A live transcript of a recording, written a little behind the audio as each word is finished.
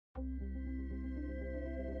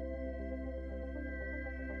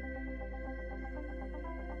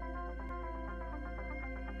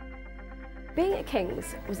Being at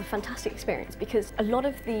King's was a fantastic experience because a lot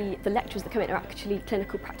of the lecturers that come in are actually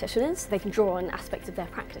clinical practitioners. They can draw on aspects of their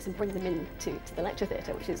practice and bring them into the lecture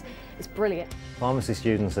theatre, which is brilliant. Pharmacy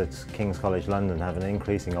students at King's College London have an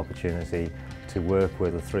increasing opportunity to work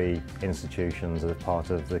with the 3 institutions as part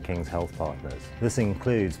of the King's Health Partners. This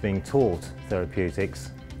includes being taught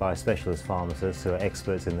therapeutics by specialist pharmacists who are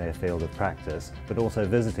experts in their field of practice, but also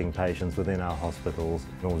visiting patients within our hospitals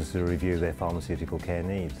in order to review their pharmaceutical care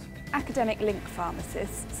needs. Academic link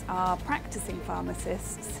pharmacists are practising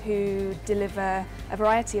pharmacists who deliver a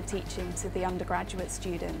variety of teaching to the undergraduate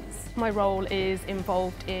students. My role is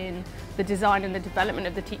involved in the design and the development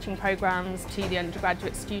of the teaching programmes to the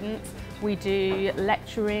undergraduate students. We do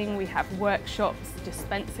lecturing, we have workshops,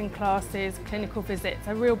 dispensing classes, clinical visits,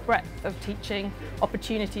 a real breadth of teaching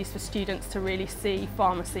opportunities for students to really see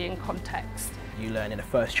pharmacy in context. You learn in the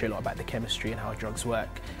first year a lot about the chemistry and how drugs work.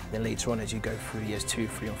 Then later on, as you go through years 2,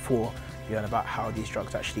 3 and 4, you learn about how these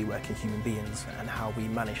drugs actually work in human beings and how we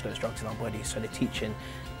manage those drugs in our bodies. So the teaching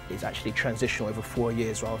is actually transitional over 4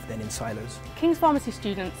 years rather than in silos. King's Pharmacy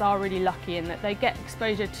students are really lucky in that they get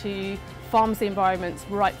exposure to pharmacy environments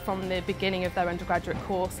right from the beginning of their undergraduate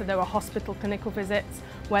course. So there are hospital clinical visits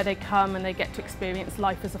where they come and they get to experience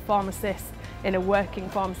life as a pharmacist in a working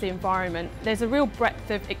pharmacy environment. There's a real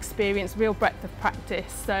breadth of experience, real breadth of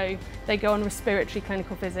practice. So they go on respiratory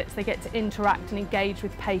clinical visits, they get to interact and engage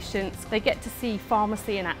with patients, they get to see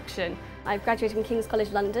pharmacy in action. I've graduated from King's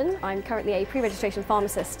College London. I'm currently a pre-registration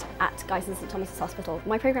pharmacist at Guy's and St Thomas's Hospital.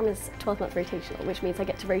 My programme is 12-month rotational, which means I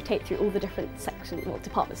get to rotate through all the different sections, well,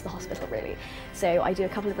 departments of the hospital really. So I do a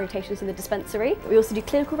couple of rotations in the dispensary. We also do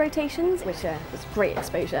clinical rotations, which is great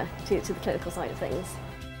exposure to the clinical side of things.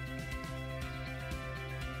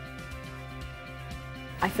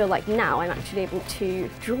 I feel like now I'm actually able to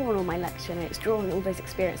draw on all my lecture notes, draw on all those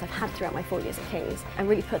experiences I've had throughout my 4 years at King's and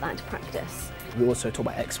really put that into practice. We also talk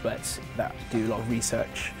about experts that do a lot of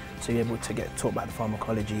research, so you're able to get taught about the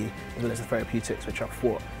pharmacology as well as the therapeutics, which I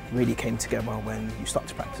thought really came together when you start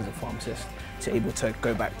to practice as a pharmacist. So you're able to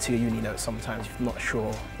go back to your uni notes sometimes if you're not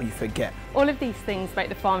sure or you forget. All of these things make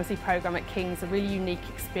the pharmacy programme at King's a really unique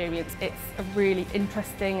experience. It's a really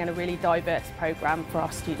interesting and a really diverse programme for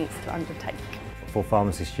our students to undertake. For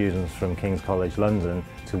pharmacy students from King's College London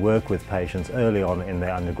to work with patients early on in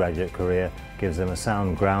their undergraduate career gives them a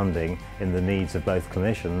sound grounding in the needs of both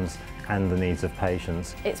clinicians and the needs of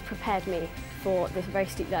patients. It's prepared me for this very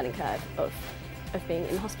steep learning curve of being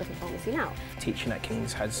in hospital pharmacy now. Teaching at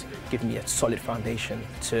King's has given me a solid foundation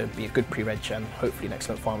to be a good pre-reg and hopefully an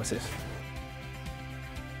excellent pharmacist.